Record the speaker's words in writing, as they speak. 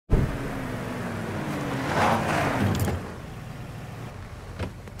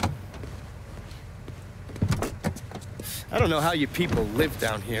I don't know how you people live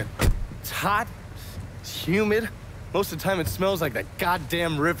down here. It's hot, it's humid. Most of the time it smells like that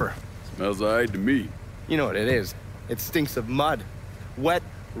goddamn river. Smells all right to me. You know what it is. It stinks of mud. Wet,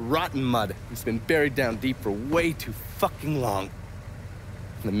 rotten mud. It's been buried down deep for way too fucking long.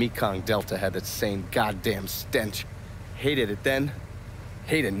 The Mekong Delta had that same goddamn stench. Hated it then,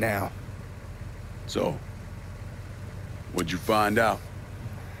 hate it now. So, what'd you find out?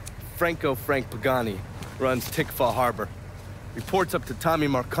 Frank Pagani runs Tikfa Harbor. Reports up to Tommy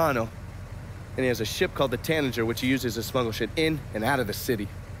Marcano, and he has a ship called the Tanager, which he uses to smuggle shit in and out of the city.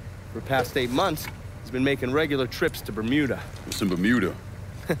 For the past 8 months, he's been making regular trips to Bermuda. What's in Bermuda?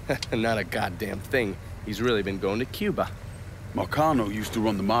 Not a goddamn thing. He's really been going to Cuba. Marcano used to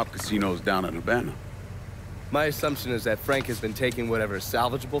run the mob casinos down in Havana. My assumption is that Frank has been taking whatever is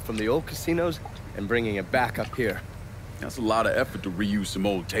salvageable from the old casinos and bringing it back up here. That's a lot of effort to reuse some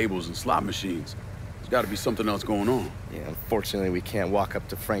old tables and slot machines. There's got to be something else going on. Yeah, unfortunately, we can't walk up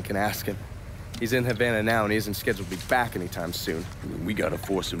to Frank and ask him. He's in Havana now, and he isn't scheduled to be back anytime soon. We gotta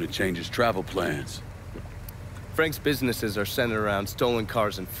force him to change his travel plans. Frank's businesses are centered around stolen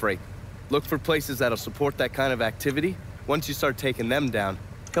cars and freight. Look for places that'll support that kind of activity. Once you start taking them down,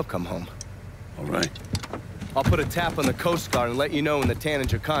 he'll come home. All right. I'll put a tap on the Coast Guard and let you know when the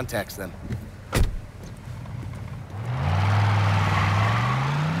Tanager contacts them.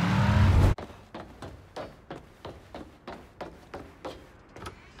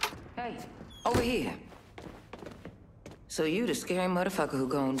 Hey, over here. So you the scary motherfucker who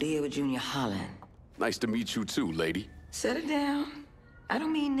gonna deal with Junior Holland. Nice to meet you too, lady. Set it down. I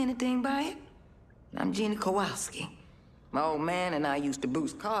don't mean anything by it. I'm Gina Kowalski. My old man and I used to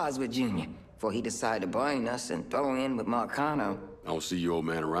boost cars with Junior before he decided to brain us and throw in with Marcano. I don't see your old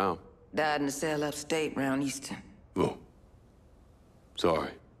man around. Died in a cell upstate around Easton. Oh.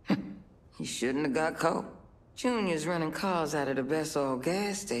 Sorry. He shouldn't have got caught. Junior's running cars out of the best old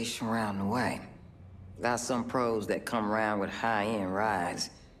gas station around the way. Got some pros that come around with high-end rides.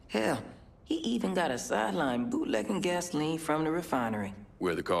 Hell, he even got a sideline bootlegging gasoline from the refinery.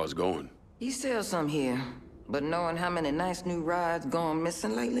 Where the car's going? He sells some here, but knowing how many nice new rides gone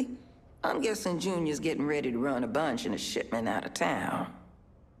missing lately, I'm guessing Junior's getting ready to run a bunch in a shipment out of town.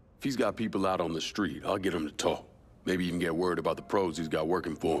 If he's got people out on the street, I'll get him to talk. Maybe even get word about the pros he's got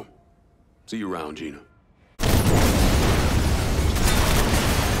working for him. See you around, Gina.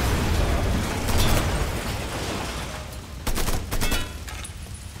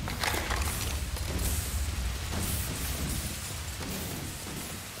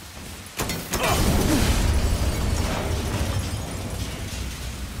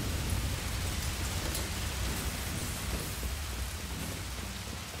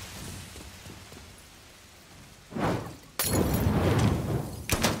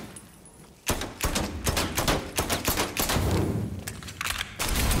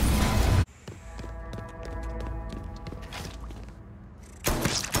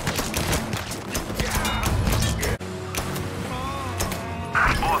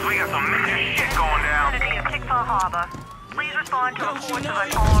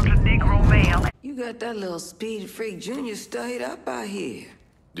 You got that little speed freak Junior stayed up out here.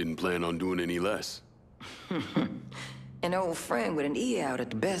 Didn't plan on doing any less. An old friend with an E out at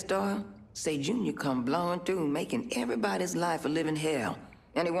the best oil say Junior come blowing through, making everybody's life a living hell.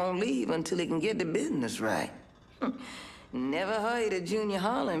 And he won't leave until he can get the business right. Never heard of Junior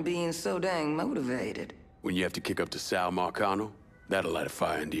Holland being so dang motivated. When you have to kick up to Sal Marcano, that'll light a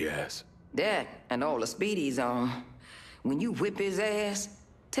fire into your ass. That and all the speed he's on. When you whip his ass,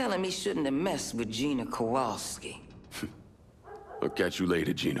 tell him he shouldn't have messed with Gina Kowalski. I'll catch you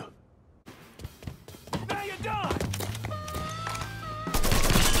later, Gina. Now you're done!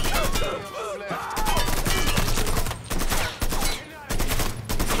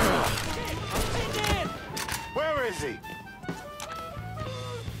 Where is he?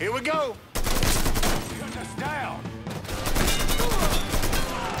 Here we go! Cut us down!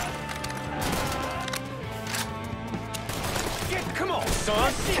 Come on,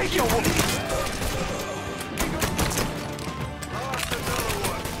 son! Take your woman!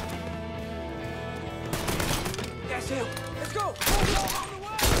 That's him! Let's go!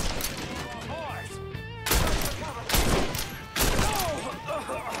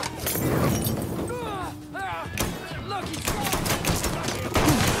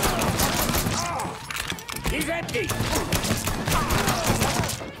 He's empty!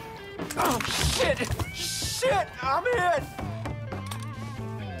 Oh, shit! Shit! I'm in!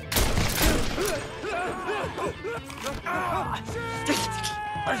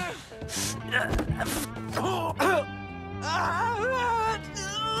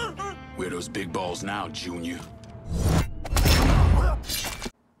 Where are those big balls now, Junior?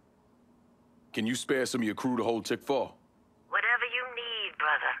 Can you spare some of your crew to hold Tick-Fall? Whatever you need,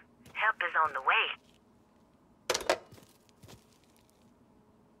 brother. Help is on the way.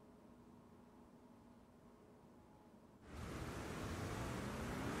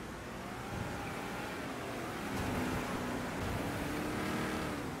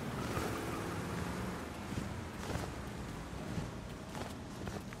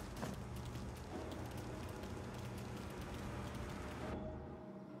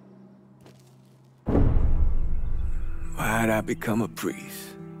 Why'd I become a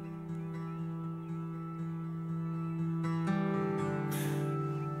priest?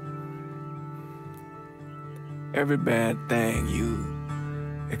 Every bad thing you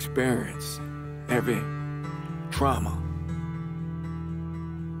experience, every trauma,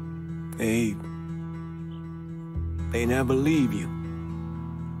 they never leave you.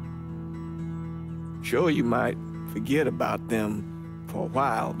 Sure, you might forget about them for a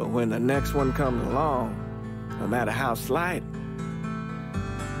while, but when the next one comes along, no matter how slight,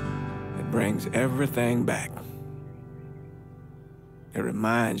 it brings everything back. It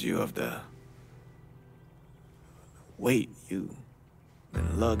reminds you of the weight you've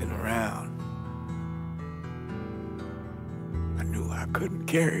been lugging around. I knew I couldn't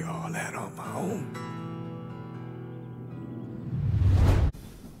carry all that on my own.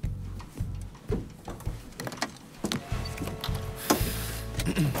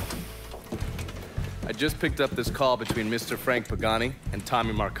 I just picked up this call between Mr. Frank Pagani and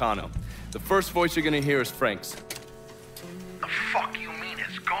Tommy Marcano. The first voice you're gonna hear is Frank's. The fuck you mean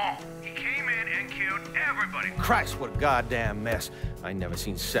it's gone? He came in and killed everybody. Christ, what a goddamn mess. I ain't never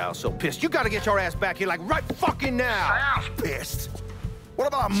seen Sal so pissed. You gotta get your ass back here like right fucking now. Sal's pissed. What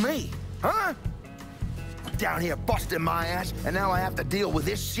about me? Huh? I'm down here busting my ass, and now I have to deal with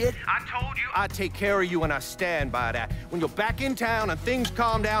this shit? I told you I take care of you and I stand by that. When you're back in town and things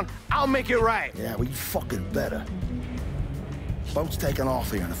calm down, I'll make it right. Yeah, well, you fucking better. Boat's taking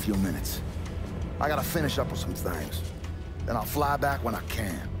off here in a few minutes. I gotta finish up with some things. Then I'll fly back when I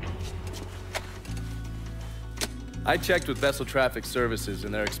can. I checked with Vessel Traffic Services,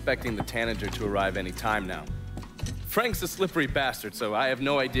 and they're expecting the Tanager to arrive any time now. Frank's a slippery bastard, so I have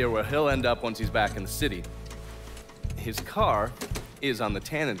no idea where he'll end up once he's back in the city. His car is on the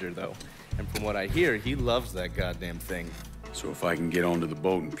Tanager, though, and from what I hear, he loves that goddamn thing. So if I can get onto the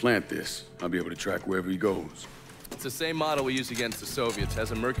boat and plant this, I'll be able to track wherever he goes. It's the same model we use against the Soviets, has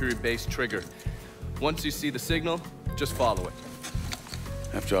a mercury-based trigger. Once you see the signal, just follow it.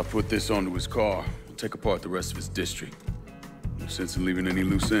 After I put this onto his car, I'll take apart the rest of his district. No sense in leaving any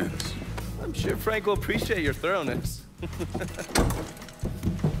loose ends. I'm sure Frank will appreciate your thoroughness.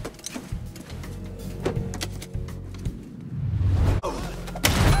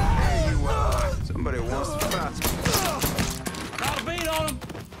 Somebody wants to fight. Got a beat on him.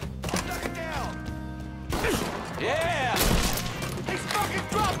 Knock it down! Yeah! He's fucking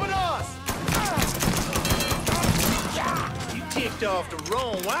dropping us! You ticked off the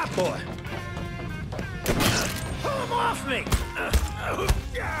wrong white boy. Pull him off me!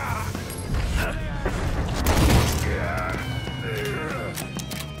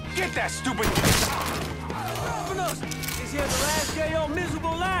 Get that stupid... Dropping us! Is here the last day of your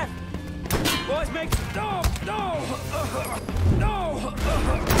miserable life? Boys, make... No!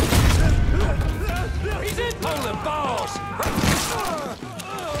 He's in pulling balls!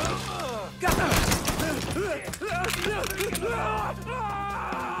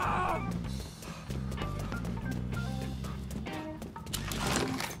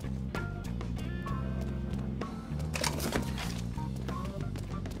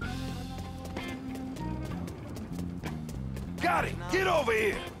 Got it! Get over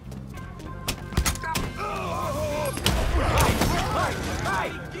here!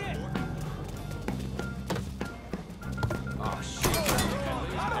 Hey! Oh, shit.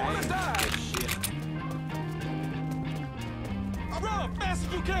 I don't want to die! Run fast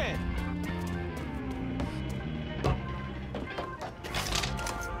as you can!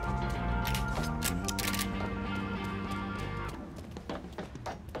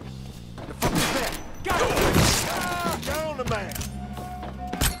 The fuck is that? Got it! Down the man!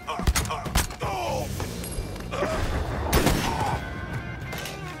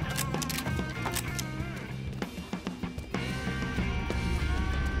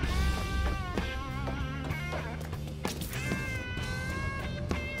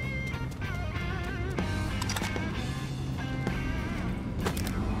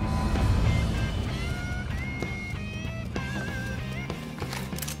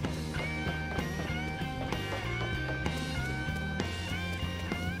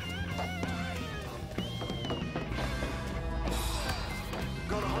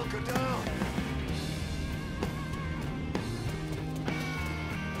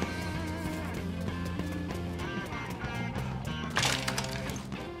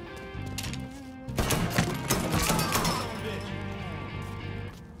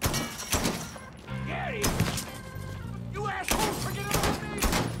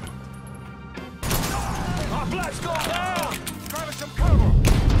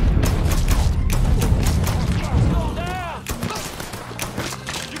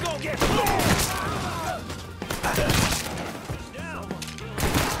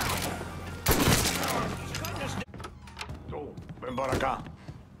 por acá?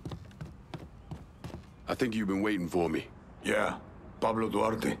 I think you've been waiting for me. Yeah. Pablo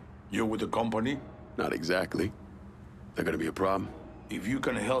Duarte. You with the company? Not exactly. That gonna be a problem? If you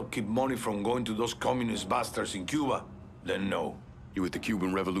can help keep money from going to those communist bastards in Cuba, then no. You with the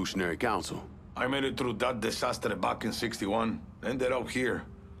Cuban Revolutionary Council? I made it through that disaster back in '61. Ended up here.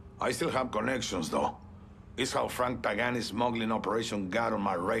 I still have connections, though. It's how Frank Pagani's smuggling operation got on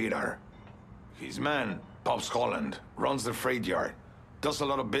my radar. His man, Pasqualone, runs the freight yard. Does a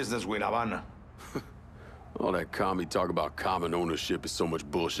lot of business with Havana. All that commie talk about common ownership is so much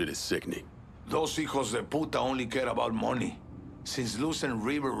bullshit, it's sickening. Those hijos de puta only care about money. Since losing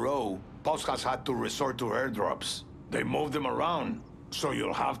River Row, Pops has had to resort to airdrops. They move them around, so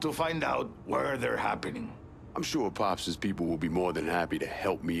you'll have to find out where they're happening. I'm sure Pops' people will be more than happy to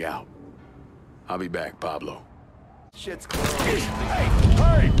help me out. I'll be back, Pablo. Shit's closed. Hey!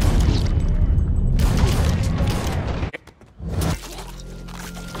 Hey!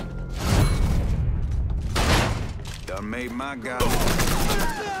 Done made my guy.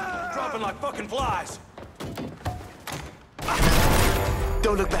 Dropping like fucking flies.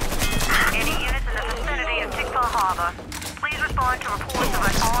 Don't look back. Any units in the vicinity of Tickfall Harbor, please respond to reports of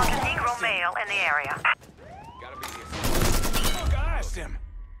an armed Negro male in the area. Gotta be here. Fuck, I asked him.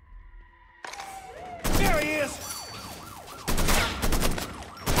 There he is!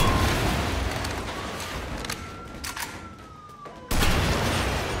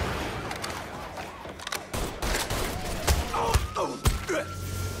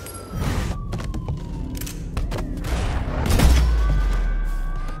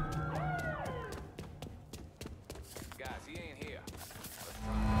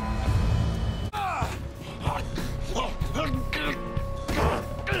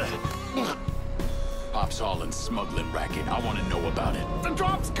 Smuggling racket. I want to know about it. The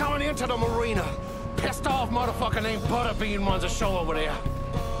drop's coming into the marina. Pissed off motherfucker named Butterbean runs a show over there.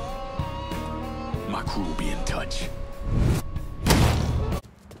 My crew will be in touch.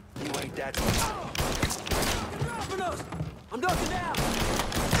 You ain't that. I'm ducking down.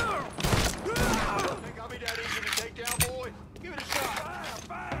 Think I'll be that easy to take down, boy? Give it a shot.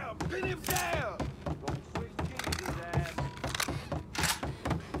 Bam! Pin him down!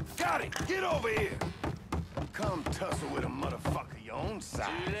 Got it! Get over here! Come tussle with a motherfucker your own size.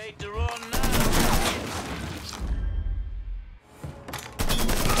 Too late to run now.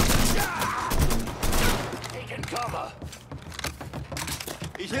 Taking cover.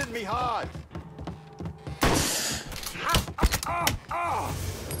 He's hitting me hard.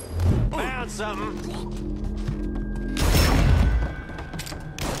 Found something.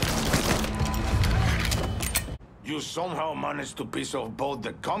 You somehow managed to piss off both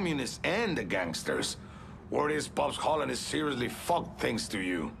the communists and the gangsters. Word is Pops Holland is seriously fucked thanks to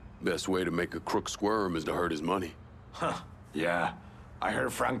you. Best way to make a crook squirm is to hurt his money. Huh, yeah. I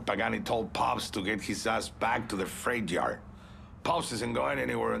heard Frank Pagani told Pops to get his ass back to the freight yard. Pops isn't going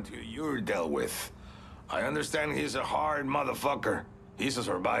anywhere until you're dealt with. I understand he's a hard motherfucker. He's a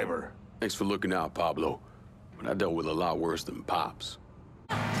survivor. Thanks for looking out, Pablo. But I dealt with a lot worse than Pops.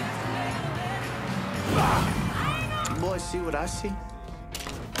 You boys see what I see?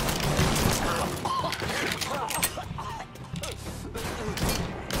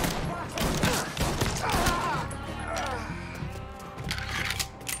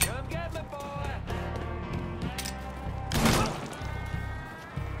 Come get me, boy.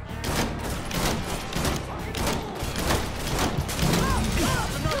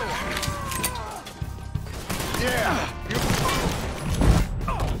 Yeah!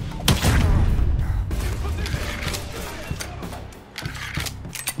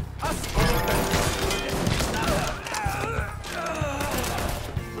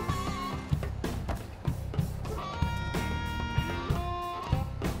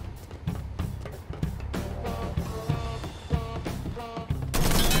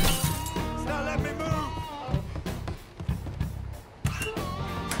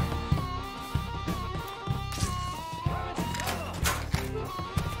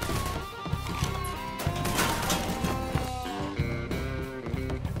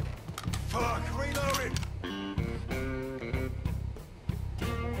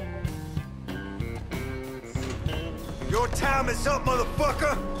 Your time is up,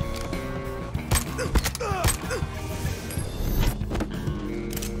 motherfucker!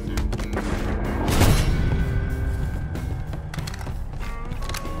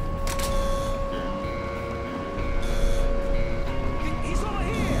 He's over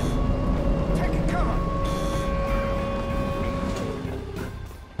here. Taking cover.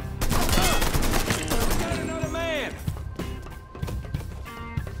 Got another man.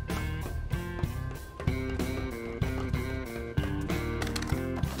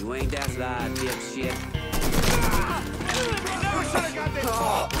 ain't that live, dipshit. Never should have got this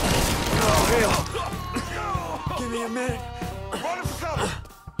far! Oh, hell. Give me a minute. Run for cover!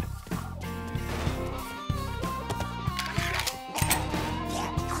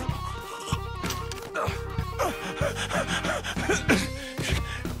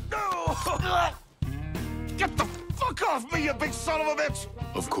 Get the fuck off me, you big son of a bitch!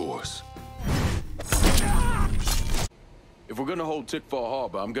 Of course. If we're gonna hold Tickfall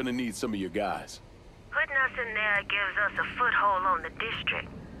Harbor, I'm gonna need some of your guys. Putting us in there gives us a foothold on the district.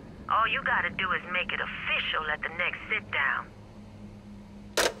 All you gotta do is make it official at the next sit-down.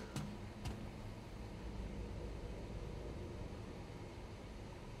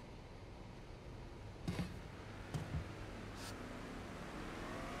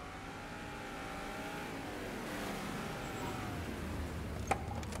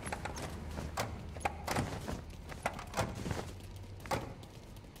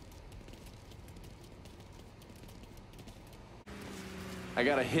 I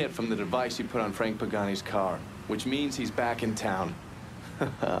got a hit from the device you put on Frank Pagani's car, which means he's back in town.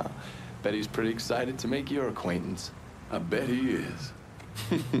 Bet he's pretty excited to make your acquaintance. I bet he is.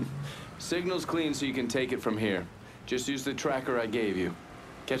 Signal's clean so you can take it from here. Just use the tracker I gave you.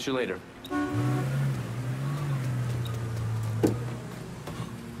 Catch you later.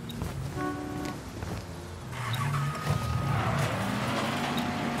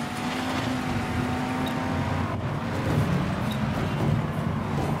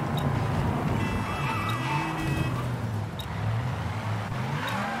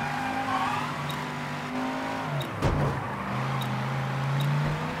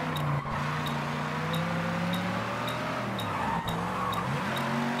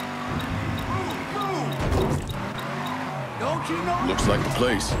 Looks like the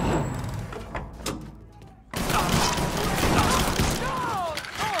place.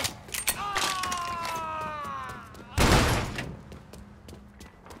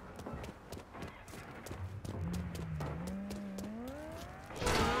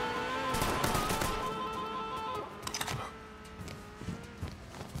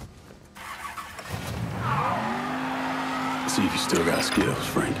 See if you still got skills,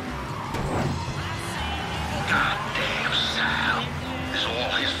 Frank. Goddamn Sal. This is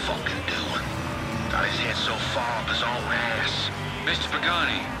all his fucking doing. Got his head so far up his own ass. Mr.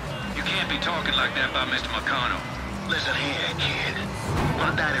 Pagani, you can't be talking like that about Mr. Marcano. Listen here, kid.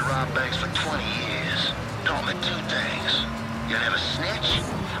 My daddy robbed banks for 20 years. Taught me two things. You never snitch,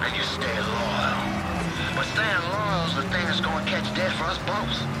 and you stay loyal. But staying loyal is the thing that's gonna catch death for us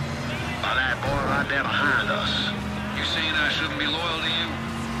both. By that boy right there behind us. You saying I shouldn't be loyal to you?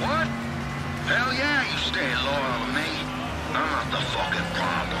 What? Hell yeah, you stay loyal to me. I'm not the fucking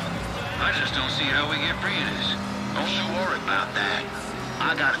problem. I just don't see how we get free of this. Don't you worry about that.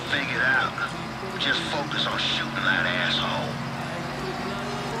 I got it figured out. Just focus on shooting that asshole.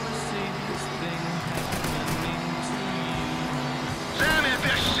 Sammy, be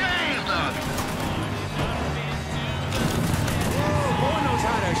ashamed of you. Boy knows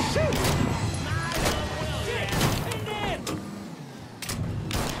how to shoot.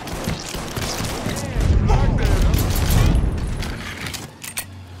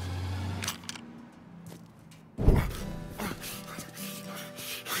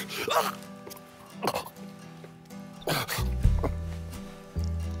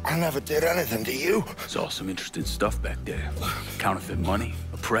 I never did anything to you. Saw some interesting stuff back there. Counterfeit money,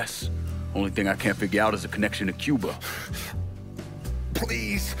 a press. Only thing I can't figure out is a connection to Cuba.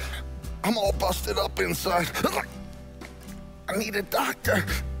 Please. I'm all busted up inside. I need a doctor.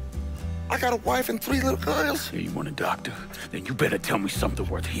 I got a wife and 3 little girls. Yeah, you want a doctor? Then you better tell me something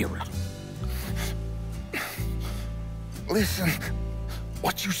worth hearing. Listen,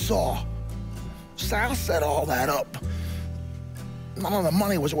 what you saw. Sal set all that up. None of the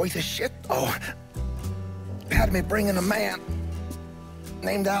money was worth a shit, though. Had me bring in a man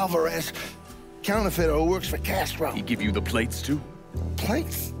named Alvarez, counterfeiter who works for Castro. He give you the plates, too?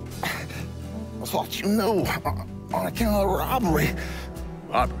 Plates? I thought you knew. On account of robbery.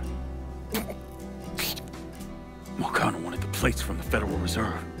 Robbery? Marcano wanted the plates from the Federal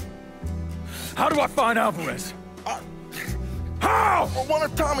Reserve. How do I find Alvarez? How? Well, one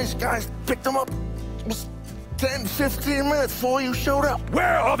of Tommy's guys picked him up. It was 10, 15 minutes before you showed up.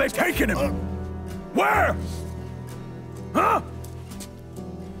 Where are they taking him? Where? Huh?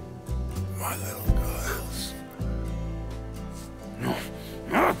 My little girls. No.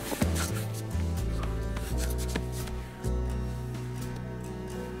 Huh?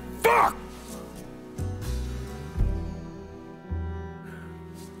 Fuck!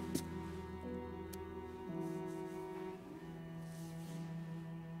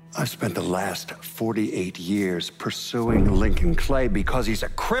 I've spent the last 48 years pursuing Lincoln Clay because he's a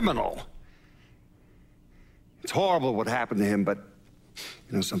criminal. It's horrible what happened to him, but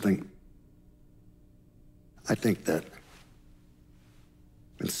you know something? I think that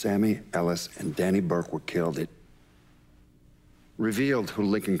when Sammy Ellis and Danny Burke were killed, it revealed who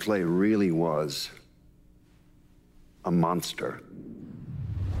Lincoln Clay really was. A monster.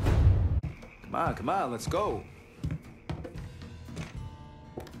 Come on, let's go.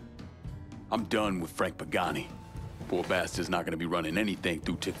 I'm done with Frank Pagani. Poor bastard's not gonna be running anything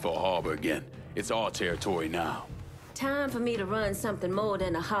through Tickfall Harbor again. It's our territory now. Time for me to run something more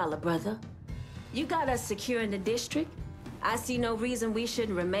than a holler, brother. You got us secure in the district. I see no reason we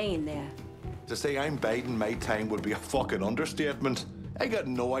shouldn't remain there. To say I'm biding my time would be a fucking understatement. I got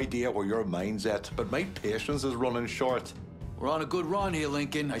no idea where your mind's at, but my patience is running short. We're on a good run here,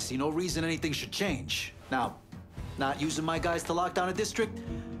 Lincoln. I see no reason anything should change. Now, not using my guys to lock down a district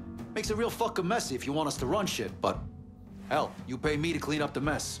makes it real fucking messy if you want us to run shit, but hell, you pay me to clean up the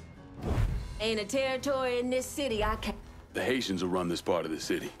mess. Ain't a territory in this city I can't... The Haitians will run this part of the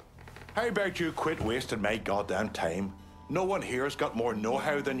city. How about you quit wasting my goddamn time? No one here's got more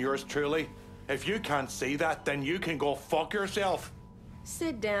know-how than yours truly. If you can't see that, then you can go fuck yourself.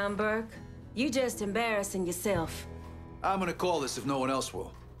 Sit down, Burke. You just embarrassing yourself. I'm gonna call this if no one else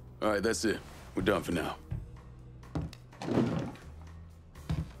will. All right, that's it. We're done for now.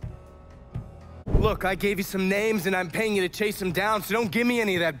 Look, I gave you some names and I'm paying you to chase them down, so don't give me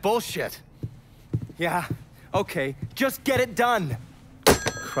any of that bullshit. Yeah, okay, just get it done.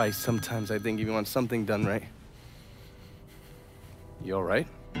 Christ, sometimes I think if you want something done right. You all right?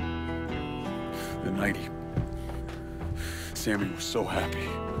 The night Sammy was so happy.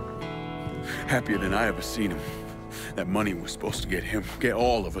 Happier than I ever seen him. That money was supposed to get him, get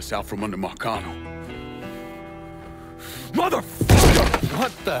all of us out from under Marcano. Motherfucker!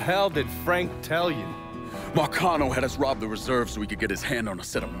 What the hell did Frank tell you? Marcano had us rob the reserve so he could get his hand on a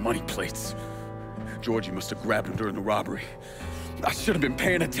set of money plates. Giorgi must have grabbed him during the robbery. I should have been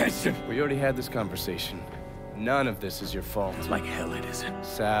paying attention. We already had this conversation. None of this is your fault. Like hell it isn't.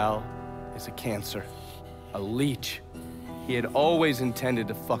 Sal is a cancer. A leech. He had always intended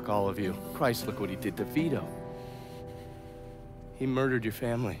to fuck all of you. Christ, look what he did to Vito. He murdered your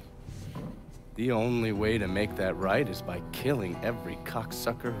family. The only way to make that right is by killing every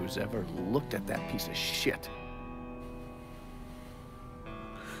cocksucker who's ever looked at that piece of shit.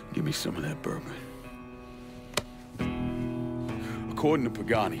 Give me some of that bourbon. According to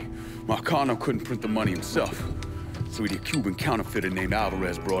Pagani, Marcano couldn't print the money himself, so he had a Cuban counterfeiter named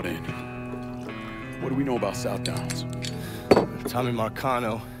Alvarez brought in. What do we know about South Downs? Tommy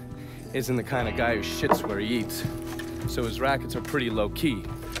Marcano isn't the kind of guy who shits where he eats, so his rackets are pretty low-key.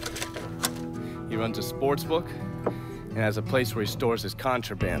 He runs a sports book and has a place where he stores his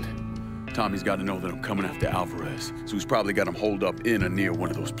contraband. Tommy's got to know that I'm coming after Alvarez, so he's probably got him holed up in or near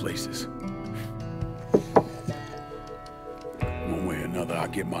one of those places. One way or another, I'll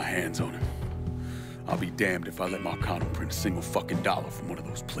get my hands on him. I'll be damned if I let Marcano print a single fucking dollar from one of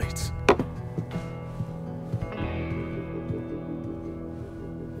those plates.